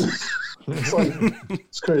 sacks.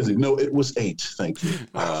 It's crazy. No, it was 8. Thank you.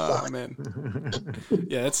 Oh man.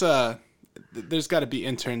 Yeah, it's there's got to be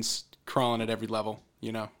interns crawling at every level,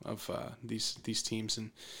 you know, of these teams,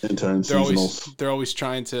 and interns. They're always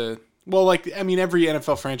trying to. Well, like I mean, every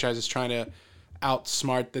NFL franchise is trying to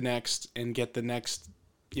outsmart the next and get the next.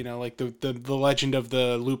 You know, like the legend of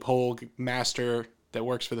the loophole master that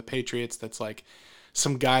works for the Patriots. That's like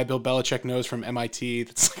some guy Bill Belichick knows from MIT.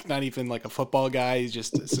 That's like not even like a football guy. He's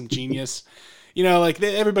just some genius. You know, like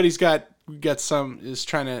everybody's got some is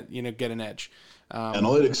trying to get an edge.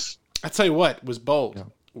 Analytics. I tell you what was bold,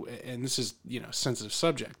 and this is sensitive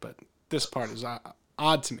subject, but this part is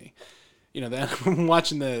odd to me. you know, I'm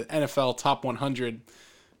watching the NFL top 100,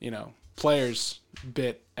 you know, players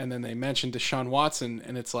bit, and then they mentioned Deshaun Watson,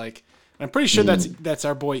 and it's like, I'm pretty sure that's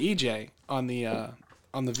our boy EJ on the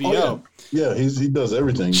VO. Oh, yeah, he does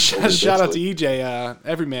everything. Shout out to EJ,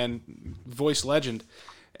 Everyman voice legend,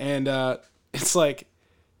 and it's like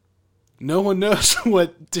no one knows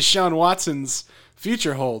what Deshaun Watson's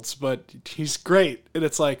future holds, but he's great, and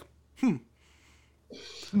it's like,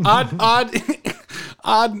 odd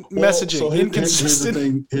messaging, so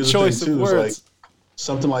inconsistent choice of words. Like,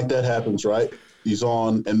 something like that happens, right? He's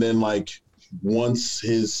on, and then like once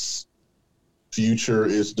his future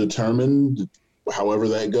is determined, however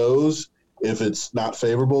that goes, if it's not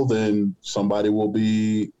favorable, then somebody will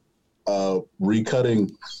be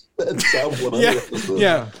recutting that South 100.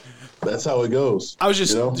 Yeah. That's how it goes. I was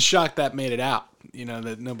just shocked that made it out. You know,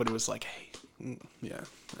 that nobody was like, "Hey,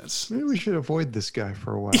 that's." Maybe we should avoid this guy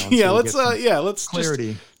for a while. Let's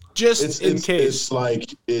clarity. Just in case. It's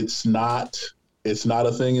like it's not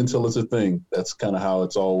a thing until it's a thing. That's kind of how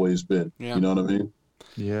it's always been. Yeah. You know what I mean?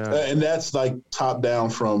 Yeah. And that's like top down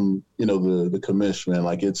from the commission, man.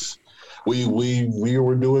 Like it's we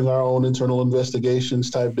were doing our own internal investigations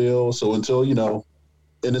type deal. So until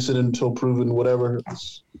innocent until proven, whatever.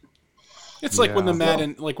 It's like when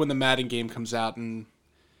the Madden game comes out and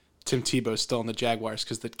Tim Tebow's still in the Jaguars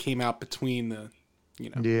because that came out between the.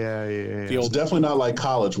 It's definitely not like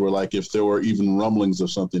college where like if there were even rumblings of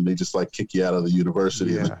something, they just like kick you out of the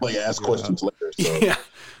university and like ask questions later.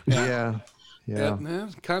 So. Yeah,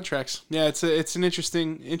 contracts. Yeah, it's an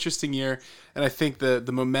interesting year, and I think the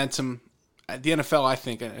momentum at the NFL. I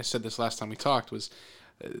think I said this last time we talked was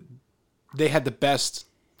they had the best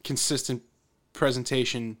consistent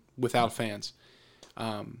presentation without fans.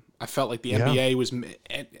 I felt like the NBA was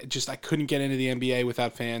just I couldn't get into the NBA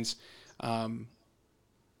without fans.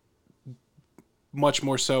 Much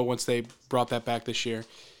more so once they brought that back this year.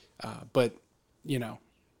 But, the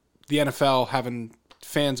NFL having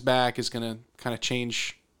fans back is going to kind of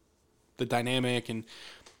change the dynamic. And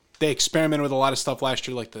they experimented with a lot of stuff last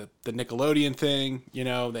year, like the Nickelodeon thing. They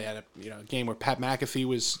had a game where Pat McAfee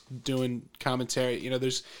was doing commentary.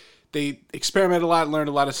 They experimented a lot, learned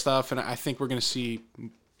a lot of stuff. And I think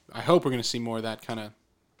I hope we're going to see more of that kind of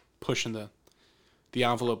pushing the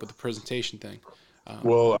envelope of the presentation thing.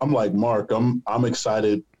 Well, I'm like Mark. I'm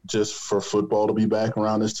excited just for football to be back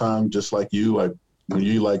around this time. Just like you, like when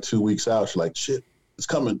you like 2 weeks out, you're like, shit, it's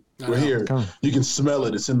coming. We're here. You can smell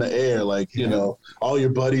it. It's in the air. Like all your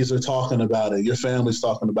buddies are talking about it. Your family's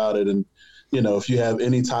talking about it, and if you have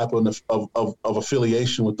any type of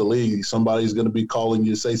affiliation with the league, somebody's going to be calling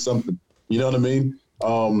you to say something. You know what I mean?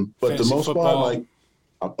 But fantasy the most football. Part,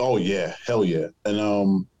 like, oh yeah, hell yeah,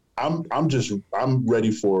 and I'm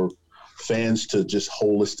ready for fans to just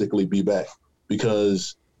holistically be back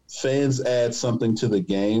because fans add something to the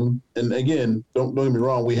game. And again, don't get me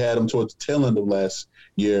wrong, we had them towards the tail end of last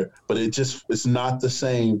year, but it's not the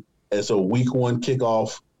same as a week one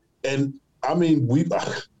kickoff. And I mean, we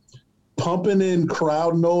pumping in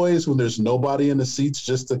crowd noise when there's nobody in the seats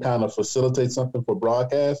just to kind of facilitate something for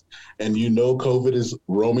broadcast. And COVID is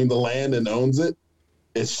roaming the land and owns it.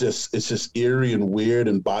 It's just eerie and weird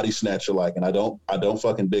and body snatcher like, and I don't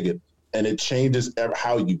fucking dig it. And it changes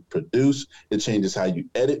how you produce. It changes how you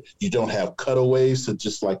edit. You don't have cutaways to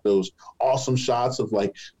just like those awesome shots of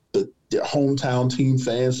like the hometown team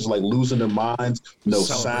fans just like losing their minds. No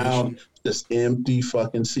sound, just empty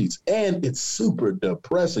fucking seats. And it's super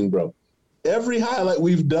depressing, bro. Every highlight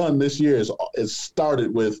we've done this year is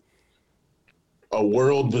started with a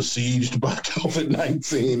world besieged by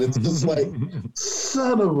COVID-19. It's just like,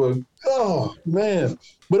 son of a, oh man.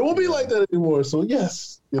 But it won't be like that anymore. So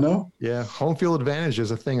yes, Yeah, home field advantage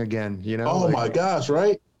is a thing again, Oh my gosh,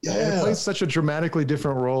 right? Yeah. It plays such a dramatically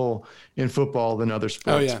different role in football than other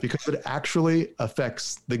sports because it actually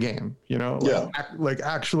affects the game, like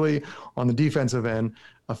actually on the defensive end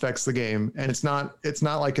affects the game. And it's not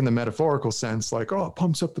like in the metaphorical sense, like, oh, it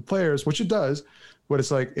pumps up the players, which it does, but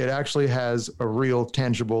it's like, it actually has a real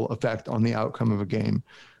tangible effect on the outcome of a game.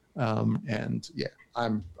 And yeah,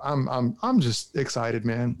 I'm just excited,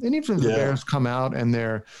 man. And even if the Bears come out and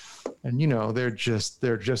they're just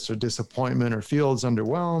a disappointment, or Fields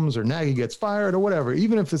underwhelms, or Nagy gets fired, or whatever,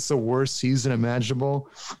 even if it's the worst season imaginable,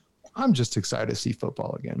 I'm just excited to see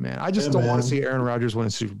football again, man. I just don't want to see Aaron Rodgers win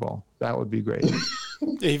a Super Bowl. That would be great.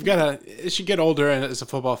 Yeah, as you get older and as a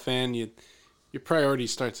football fan, your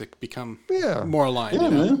priorities start to become more aligned. Yeah,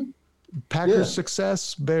 man. Packers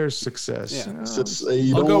success, Bears success. Yeah.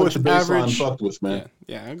 You don't want your baseline fucked with, man.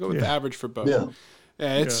 Yeah, I'll go with the average for both.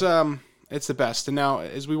 Yeah, it's the best. And now,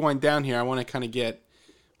 as we wind down here, I want to kind of get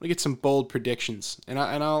to get some bold predictions, and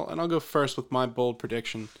I'll go first with my bold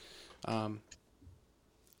prediction.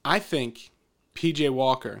 I think P.J.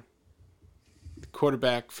 Walker, the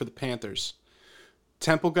quarterback for the Panthers,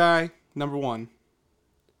 Temple guy, number one,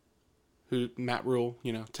 who Matt Rule,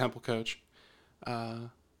 Temple coach.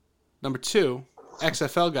 Number two,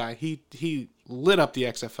 XFL guy. He lit up the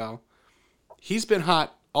XFL. He's been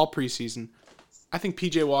hot all preseason. I think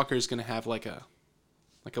P.J. Walker is going to have like a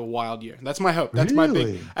wild year. That's my hope. That's my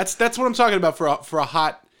big. That's what I'm talking about for a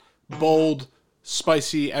hot, bold,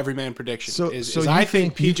 spicy everyman prediction. So I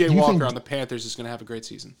think P.J. Walker on the Panthers is going to have a great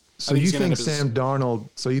season. So you think Sam Darnold?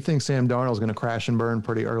 So you think Sam Darnold is going to crash and burn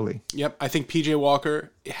pretty early? Yep, I think P.J.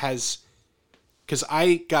 Walker has. Because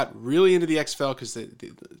I got really into the XFL because the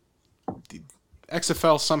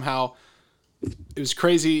XFL somehow it was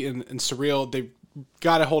crazy and surreal. They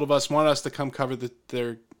got a hold of us, wanted us to come cover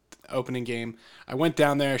their opening game. I went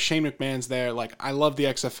down there. Shane McMahon's there. Like, I love the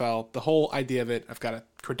XFL. The whole idea of it. I've got a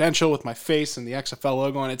credential with my face and the XFL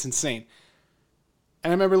logo on it. It's insane.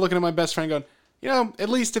 And I remember looking at my best friend going, at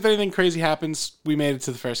least if anything crazy happens, we made it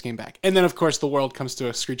to the first game back. And then, of course, the world comes to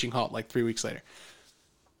a screeching halt like 3 weeks later.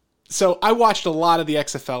 So I watched a lot of the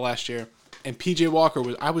XFL last year, and P.J. Walker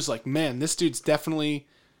I was like, man, this dude's definitely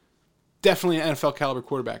an NFL caliber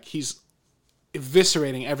quarterback. He's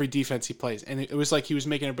eviscerating every defense he plays, and it was like he was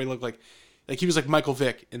making everybody look like he was like Michael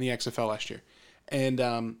Vick in the XFL last year. And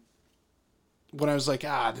when I was like,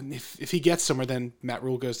 if he gets somewhere, then Matt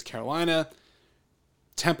Rule goes to Carolina,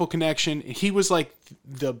 Temple connection. He was like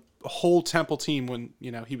the whole Temple team when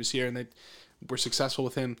he was here, and they were successful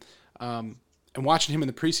with him. And watching him in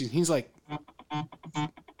the preseason, he's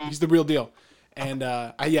the real deal. And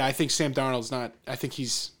I think Sam Darnold's not. I think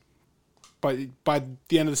he's by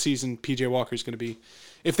the end of the season, P.J. Walker is going to be.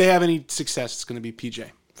 If they have any success, it's going to be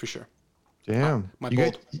P.J. for sure. Damn, my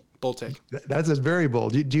bold take. That's very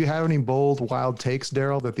bold. Do you have any bold, wild takes,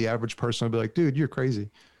 Daryl, that the average person would be like, dude, you're crazy?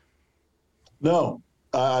 No,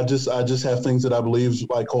 I just have things that I believe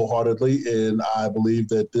like wholeheartedly, and I believe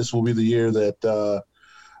that this will be the year that.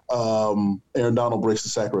 Aaron Donald breaks the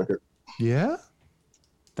sack record. Yeah,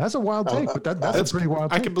 that's a wild take, but that's a pretty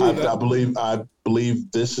wild take. I can believe that. I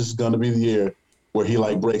believe this is going to be the year where he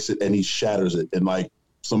breaks it and he shatters it, and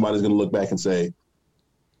somebody's going to look back and say,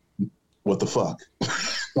 "What the fuck?"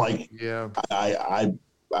 Yeah, I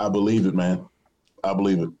believe it, man. I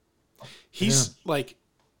believe it. He's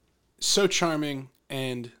so charming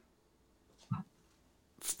and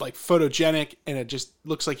photogenic, and it just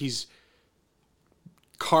looks like he's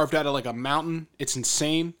carved out of a mountain. It's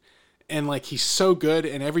insane. And he's so good,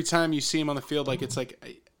 and every time you see him on the field, it's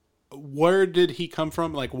where did he come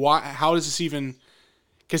from? Why, how does this even,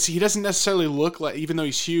 because he doesn't necessarily look like, even though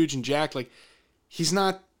he's huge and jacked, he's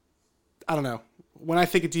not, I don't know. When I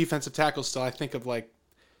think of defensive tackle still, I think of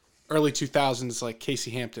early 2000s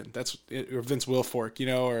Casey Hampton, or Vince Wilfork,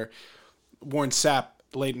 or Warren Sapp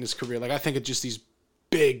late in his career. I think of just these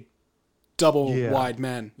big double wide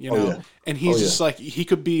men, and he's just he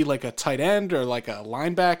could be a tight end or a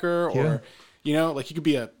linebacker or he could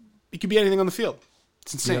be anything on the field.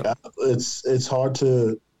 It's insane. Yeah, it's hard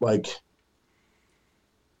to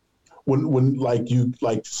when you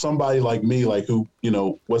somebody like me who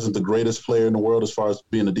wasn't the greatest player in the world as far as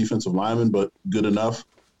being a defensive lineman, but good enough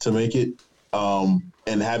to make it, and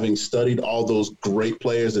having studied all those great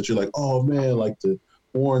players that you're oh man, the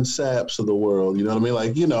Warren Sapps of the world, you know what I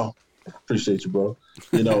mean? Appreciate you, bro.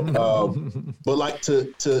 But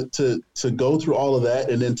to go through all of that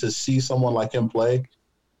and then to see someone like him play,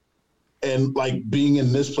 and being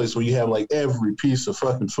in this place where you have every piece of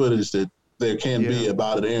fucking footage that there can be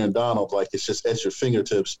about it, Aaron Donald, it's just at your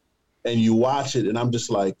fingertips, and you watch it, and I'm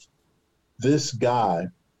just this guy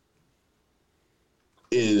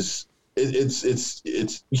is it's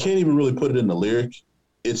you can't even really put it in the lyric.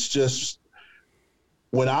 It's just.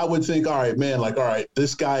 When I would think, all right, man, all right,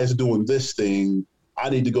 this guy is doing this thing, I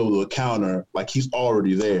need to go to a counter, he's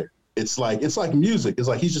already there. It's like music.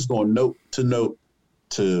 It's he's just going note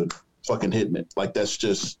to fucking hitting it. That's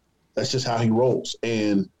just how he rolls.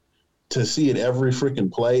 And to see it every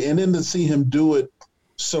freaking play, and then to see him do it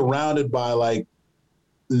surrounded by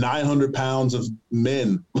 900 pounds of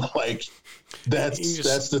men, that's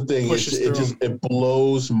the thing. It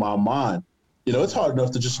blows my mind. It's hard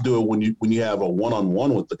enough to just do it when you have a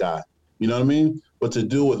one-on-one with the guy, you know what I mean? But to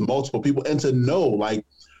do it with multiple people and to know,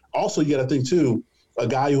 also you got to think too, a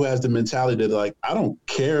guy who has the mentality that I don't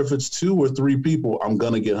care if it's 2 or 3 people, I'm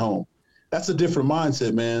going to get home. That's a different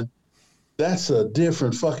mindset, man. That's a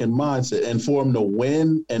different fucking mindset. And for him to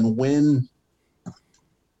win,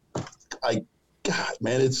 God,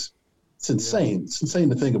 man, it's insane. It's insane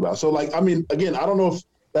to think about. So, again, I don't know if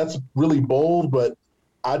that's really bold, but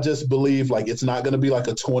I just believe like it's not going to be like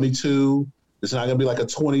a 22. It's not going to be like a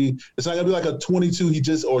 20. It's not going to be like a 22. He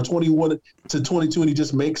just or 21 to 22, and he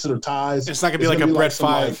just makes it or ties. It's not going to be like a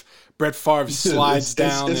Brett Favre slides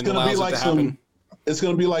down and allows it to happen. It's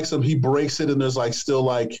going to be like some. He breaks it, and there's like still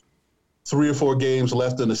like 3 or 4 games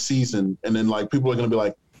left in the season, and then like people are going to be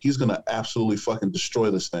like, he's going to absolutely fucking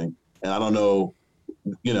destroy this thing. And I don't know,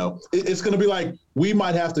 it's going to be like we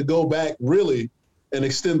might have to go back really and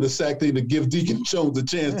extend the sack thing to give Deacon Jones a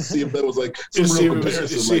chance to see if that was like some real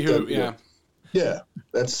comparison. Yeah,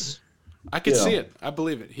 that's. I could see it. I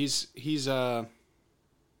believe it. He's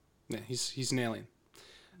nailing.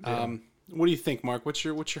 What do you think, Mark? What's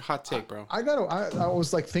your hot take, bro? I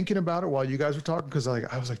was like thinking about it while you guys were talking because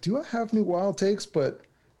I was like, do I have any wild takes? But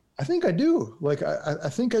I think I do. Like I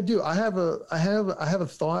think I do. I have a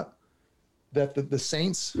thought that the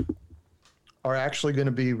Saints are actually going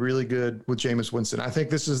to be really good with Jameis Winston. I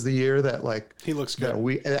think this is the year that like he looks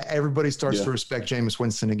good. Everybody starts to respect Jameis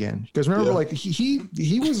Winston again. Because remember, like he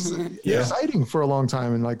was exciting for a long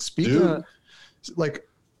time. And like speaking of like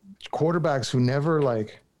quarterbacks who never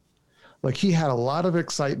like he had a lot of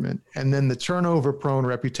excitement, and then the turnover prone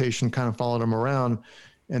reputation kind of followed him around,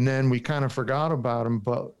 and then we kind of forgot about him.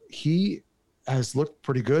 But he has looked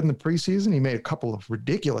pretty good in the preseason. He made a couple of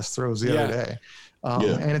ridiculous throws the other day,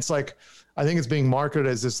 and it's like. I think it's being marketed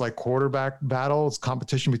as this like quarterback battle. It's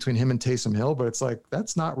competition between him and Taysom Hill, but it's like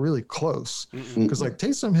that's not really close because like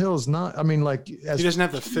Taysom Hill is not. I mean, like he doesn't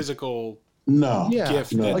have the physical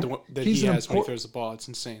gift that he has when he throws the ball. It's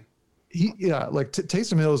insane.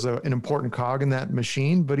 Taysom Hill is an important cog in that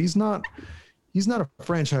machine, but he's not a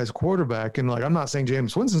franchise quarterback. And like I'm not saying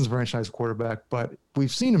Jameis Winston's a franchise quarterback, but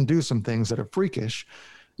we've seen him do some things that are freakish.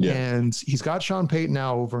 Yeah. And he's got Sean Payton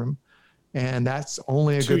now over him. And that's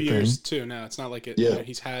only a good thing. 2 years too. Now it's not like it. Yeah.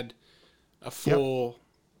 He's had a full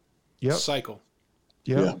cycle.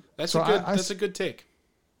 Yeah, that's a good take.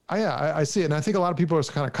 I see it, and I think a lot of people are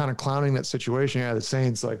kind of clowning that situation. Yeah, the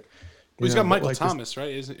Saints like. He's got Michael Thomas,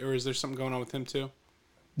 right? Or is there something going on with him too?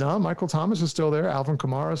 No, Michael Thomas is still there. Alvin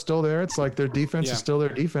Kamara is still there. It's like their defense is still their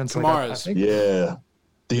defense. Kamara's.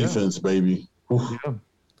 Defense, baby. Yeah,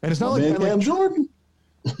 and it's not like Cam Jordan.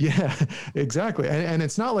 Yeah, exactly. And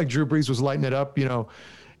it's not like Drew Brees was lighting it up,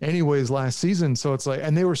 anyways last season. So it's like,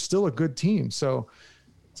 and they were still a good team. So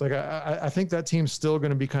it's like, I think that team's still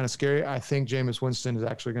going to be kind of scary. I think Jameis Winston is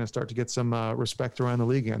actually going to start to get some respect around the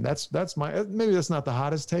league. And that's maybe that's not the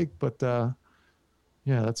hottest take, but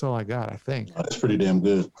that's all I got, I think. That's pretty damn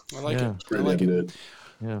good. I like it. Good.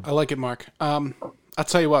 Yeah. I like it, Mark. I'll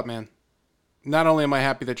tell you what, man, not only am I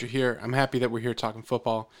happy that you're here, I'm happy that we're here talking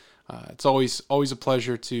football. It's always a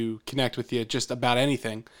pleasure to connect with you just about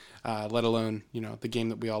anything, let alone, the game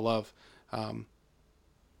that we all love.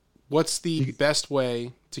 What's the best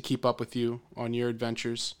way to keep up with you on your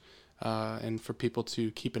adventures and for people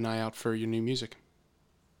to keep an eye out for your new music?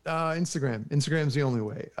 Instagram. Instagram's the only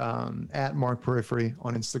way. At Mark Periphery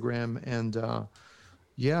on Instagram. And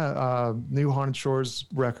new Haunted Shores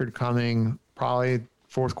record coming probably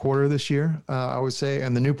fourth quarter this year, I would say.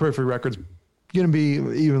 And the new Periphery record's going to be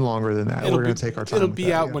even longer than that. We're going to take our time. It'll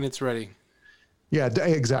be out when it's ready. Yeah,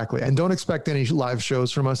 exactly. And don't expect any live shows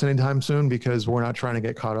from us anytime soon because we're not trying to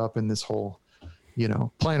get caught up in this whole,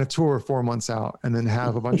 plan a tour 4 months out and then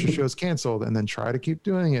have a bunch of shows canceled and then try to keep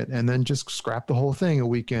doing it and then just scrap the whole thing a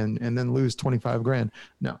weekend and then lose $25,000.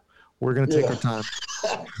 No, we're going to take our time.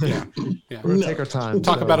 Yeah. We're going to take our time.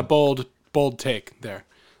 Talk about a bold take there.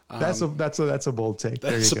 That's a bold take.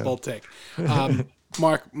 That's a bold take.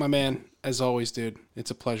 Mark, my man, as always, dude,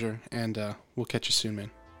 it's a pleasure, and we'll catch you soon,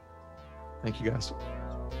 man. Thank you, guys.